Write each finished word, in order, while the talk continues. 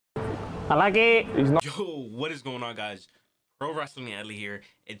I like it. Yo, what is going on, guys? Pro Wrestling Ellie here,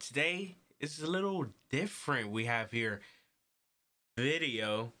 and today is a little different. We have here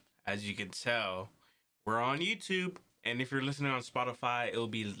video, as you can tell. We're on YouTube, and if you're listening on Spotify, it will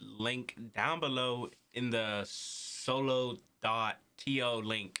be linked down below in the solo.to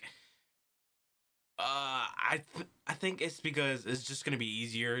link. I think it's because it's just gonna be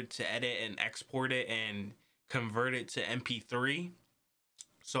easier to edit and export it and convert it to MP3.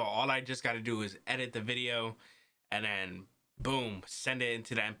 So all I just got to do is edit the video and then boom, send it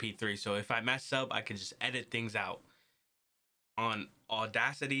into the MP3. So if I mess up, I can just edit things out. On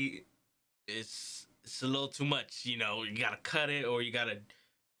Audacity, it's a little too much, you know. You got to cut it or you got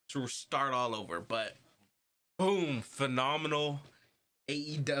to start all over. But boom, phenomenal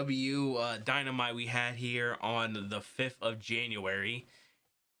AEW Dynamite we had here on the 5th of January.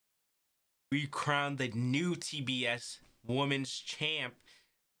 We crowned the new TBS Women's Champ,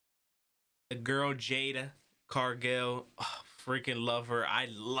 the girl Jada Cargill. Oh, freaking love her. I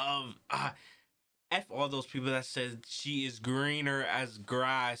love F all those people that said she is greener as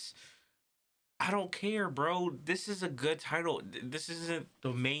grass. I don't care, bro. This is a good title. This isn't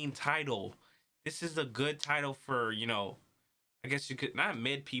the main title. This is a good title for, you know, I guess you could, not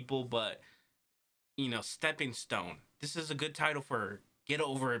mid people, but, you know, stepping stone. This is a good title for get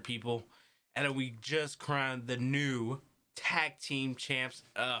over it, people. And then we just crowned the new tag team champs.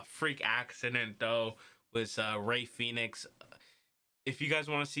 Freak accident though was Rey Fenix. If you guys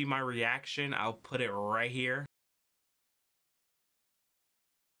want to see my reaction, I'll put it right here.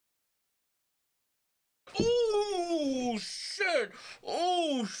 Oh shit!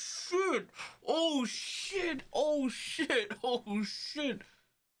 Oh shit! Oh shit! Oh shit! Oh shit!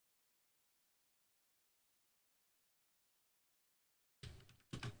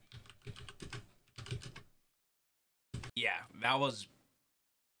 Yeah, that was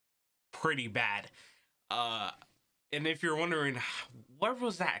pretty bad. And if you're wondering, where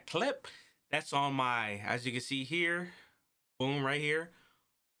was that clip? That's on my, as you can see here, boom, right here,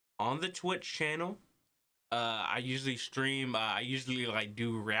 on the Twitch channel. I usually stream, I usually like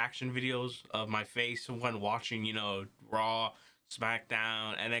do reaction videos of my face when watching, you know, Raw,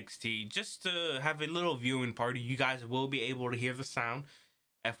 SmackDown, NXT, just to have a little viewing party. You guys will be able to hear the sound,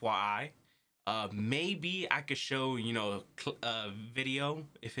 FYI. Maybe I could show, you know, video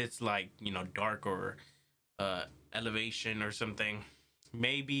if it's like, you know, dark or elevation or something.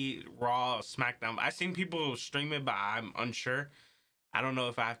 Maybe Raw, SmackDown. I've seen people stream it, but I'm unsure. I don't know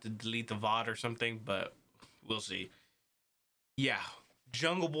if I have to delete the VOD or something, but we'll see. Yeah,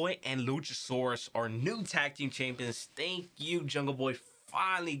 Jungle Boy and Luchasaurus are new tag team champions. Thank you, Jungle Boy.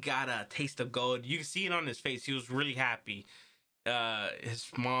 Finally got a taste of gold. You can see it on his face. He was really happy. His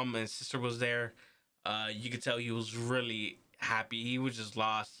mom and sister was there. You could tell he was really happy. He was just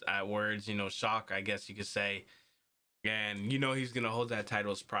lost at words, you know, shock, I guess you could say. And you know he's gonna hold that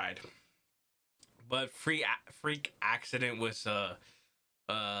title as pride. But freak accident with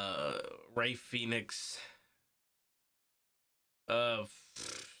Rey Fenix.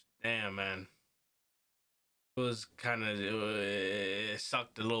 Damn, man. It was kind of, it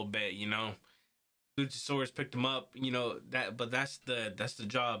sucked a little bit, you know. Luchasaurus picked him up, you know, but that's the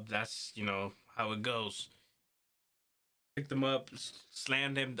job. That's, you know, how it goes. Picked him up,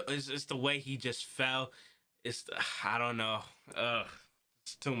 slammed him. It's the way he just fell. I don't know.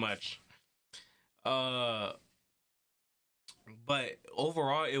 It's too much. But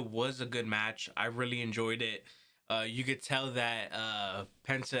overall, it was a good match. I really enjoyed it. You could tell that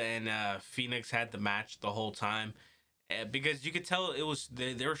Penta and Phoenix had the match the whole time. Because you could tell it was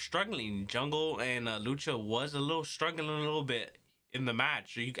they were struggling. Jungle and Lucha was struggling a little bit in the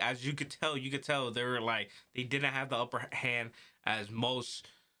match. As you could tell they were like they didn't have the upper hand as most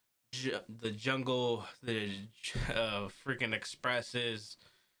the Jungle, the freaking Expresses,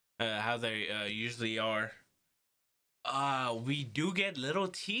 how they usually are. We do get little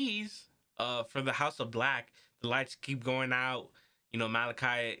tease for the House of Black. The lights keep going out. You know,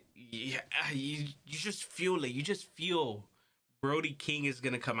 Malachi, you just feel it. You just feel Brody King is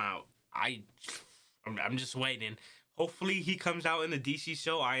going to come out. I'm just waiting. Hopefully he comes out in the DC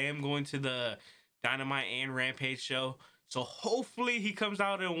show. I am going to the Dynamite and Rampage show. So hopefully he comes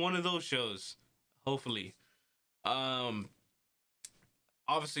out in one of those shows. Hopefully. Obviously,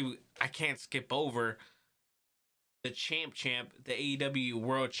 I can't skip over the champ, the AEW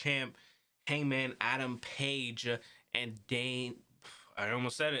World Champ, Hangman Adam Page, and I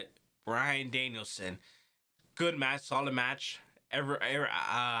almost said it, Bryan Danielson. Good match, solid match.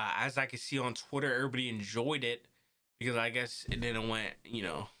 As I can see on Twitter, everybody enjoyed it because I guess it didn't went, you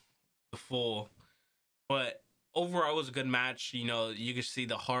know, the full. But overall, it was a good match. You know, you could see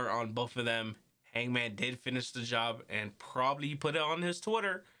the heart on both of them. Hangman did finish the job, and probably put it on his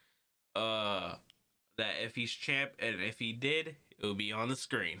Twitter. That if he's champ, and if he did, it will be on the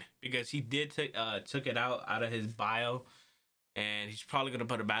screen because he did took it out of his bio, and he's probably gonna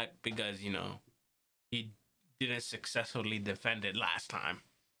put it back because he didn't successfully defend it last time.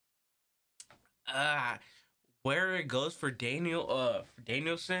 Uh where it goes for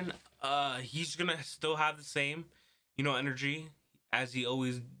Danielson, he's gonna still have the same, energy as he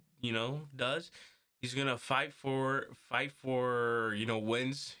always, does. He's gonna fight for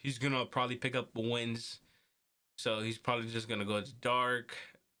wins. He's gonna probably pick up wins. So he's probably just gonna go to dark.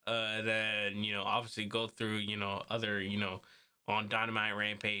 Then obviously go through other on Dynamite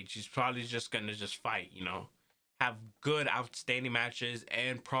Rampage. He's probably just gonna just fight. Have good outstanding matches,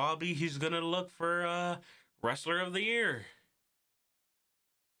 and probably he's gonna look for Wrestler of the Year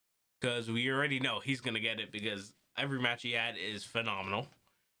because we already know he's gonna get it because every match he had is phenomenal.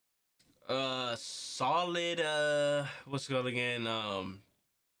 Solid. What's it called again?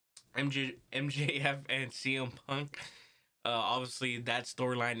 MJF and CM Punk. Obviously that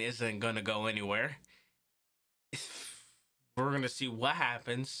storyline isn't gonna go anywhere. We're gonna see what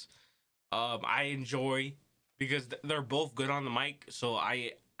happens. I enjoy because they're both good on the mic, so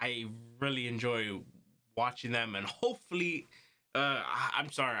I really enjoy watching them, and hopefully,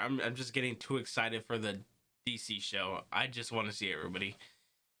 I'm sorry, I'm just getting too excited for the DC show. I just want to see everybody.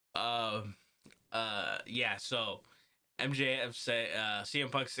 Yeah. So MJF said,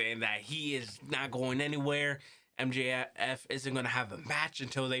 CM Punk saying that he is not going anywhere. MJF isn't gonna have a match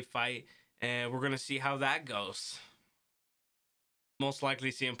until they fight, and we're gonna see how that goes. Most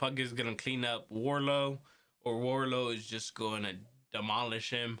likely, CM Punk is gonna clean up Wardlow, or Wardlow is just gonna demolish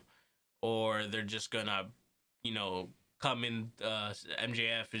him, or they're just gonna, come in.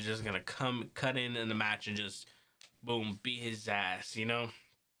 MJF is just gonna cut in the match and just boom, beat his ass.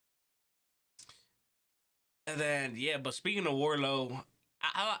 And then but speaking of Wardlow,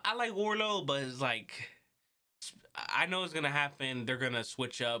 I like Wardlow, but it's like I know it's gonna happen. They're gonna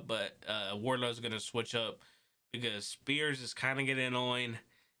switch up, but Wardlow's gonna switch up because Spears is kind of getting annoying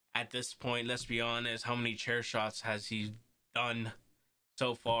at this point. Let's be honest. How many chair shots has he done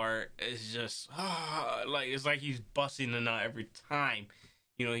so far? It's just it's like he's busting a nut every time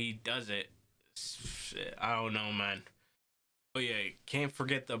he does it. I don't know, man. Oh yeah, can't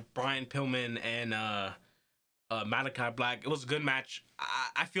forget the Brian Pillman and Malachi Black. It was a good match.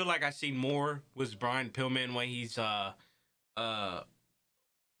 I feel like I seen more with Brian Pillman when he's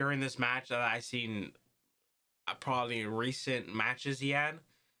during this match that I seen probably in recent matches he had.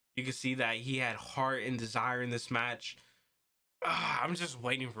 You can see that he had heart and desire in this match. I'm just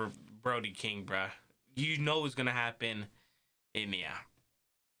waiting for Brody King, bruh. You know what's gonna happen. And yeah.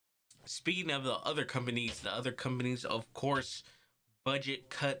 Speaking of the other companies, of course, budget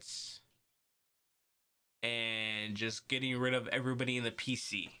cuts and just getting rid of everybody in the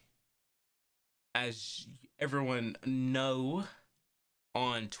PC. As everyone know,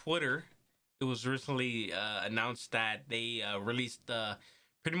 on Twitter, it was recently announced that they released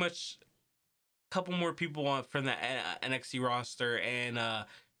pretty much a couple more people from the NXT roster and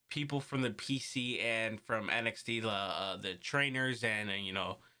people from the PC and from NXT, the trainers and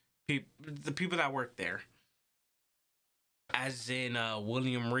the people that work there. As in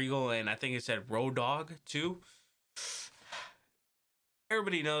William Regal, and I think it said Road Dogg too.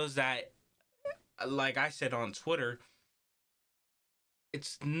 Everybody knows that, like I said on Twitter,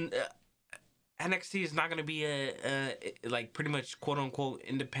 it's NXT is not going to be a like pretty much quote unquote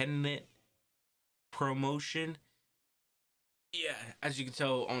independent promotion. Yeah, as you can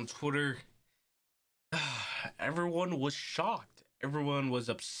tell on Twitter, everyone was shocked. Everyone was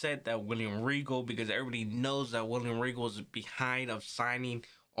upset that William Regal, because everybody knows that William Regal is behind of signing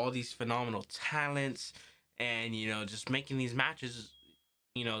all these phenomenal talents and, just making these matches,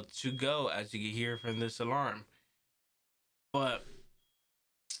 to go, as you can hear from this alarm. But,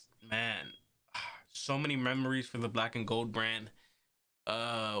 man, so many memories for the Black and Gold brand.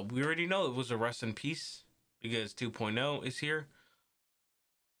 We already know it was a rest in peace because 2.0 is here.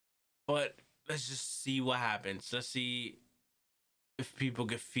 But let's just see what happens. Let's see if people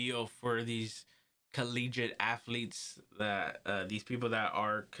get feel for these collegiate athletes, that these people that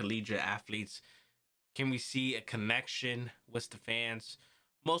are collegiate athletes. Can we see a connection with the fans?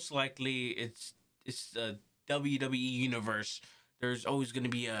 Most likely it's a WWE universe. There's always going to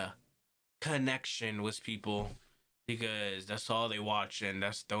be a connection with people because that's all they watch and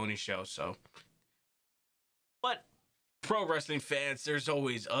that's the only show. So, but pro wrestling fans, there's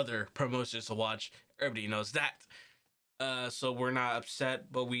always other promotions to watch. Everybody knows that. So we're not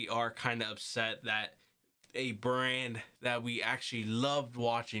upset, but we are kind of upset that a brand that we actually loved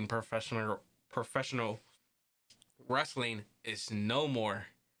watching, professional wrestling, is no more,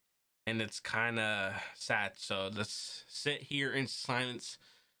 and it's kind of sad. So let's sit here in silence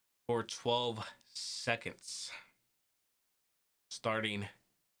for 12 seconds, starting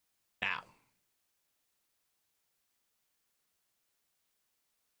now.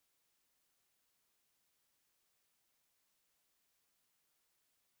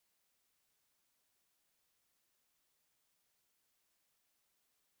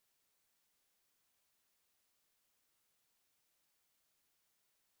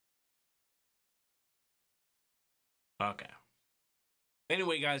 Okay.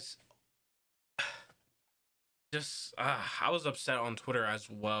 Anyway, guys, just I was upset on Twitter as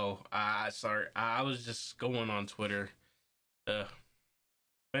well. Sorry, I was just going on Twitter.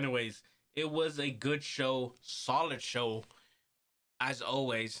 Anyways, it was a good show, solid show, as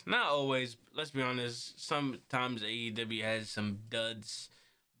always. Not always. Let's be honest. Sometimes AEW has some duds,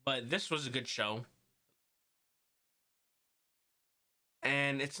 but this was a good show.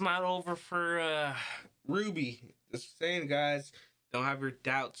 And it's not over for Ruby. Just saying, guys, don't have your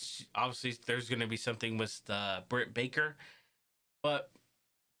doubts. Obviously, there's gonna be something with Britt Baker, but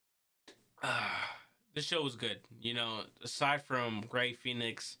the show was good. You know, aside from Rey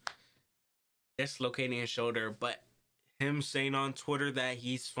Fenix dislocating his shoulder, but him saying on Twitter that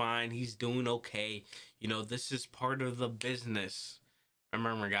he's fine, he's doing okay. You know, this is part of the business.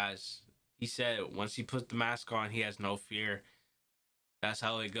 Remember, guys, he said once he puts the mask on, he has no fear. That's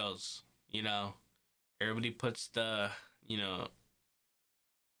how it goes. You know, everybody puts their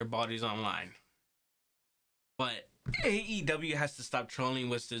bodies online. But AEW has to stop trolling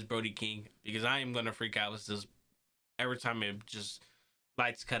with this Brody King, because I am going to freak out with this every time it just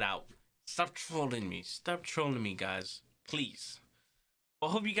lights cut out. Stop trolling me. Stop trolling me, guys. Please.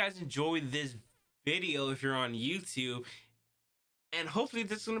 Well, hope you guys enjoyed this video if you're on YouTube. And hopefully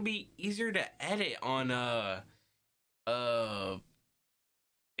this is going to be easier to edit on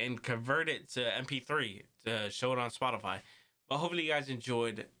and convert it to MP3 to show it on Spotify. But hopefully you guys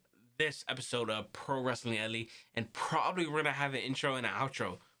enjoyed this episode of Pro Wrestling Ellie, and probably we're gonna have an intro and an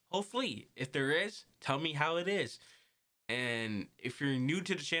outro. Hopefully, if there is, tell me how it is. And if you're new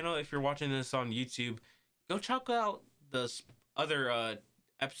to the channel, if you're watching this on YouTube, go check out the other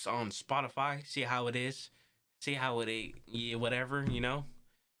episodes on Spotify. See how it is. See how it whatever, you know.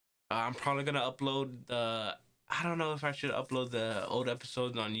 I'm probably gonna upload the. I don't know if I should upload the old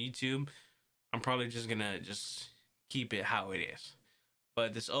episodes on YouTube. I'm probably just gonna keep it how it is.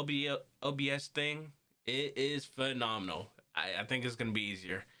 But this OBS thing, it is phenomenal. I think it's gonna be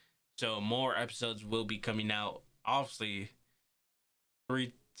easier. So more episodes will be coming out, obviously,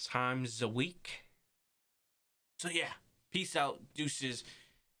 3 times a week. So yeah, peace out, deuces.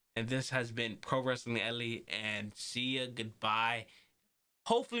 And this has been Pro Wrestling Ellie, and see ya, goodbye.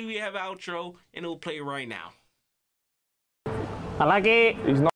 Hopefully we have outro, and it'll play right now. I like it. He's not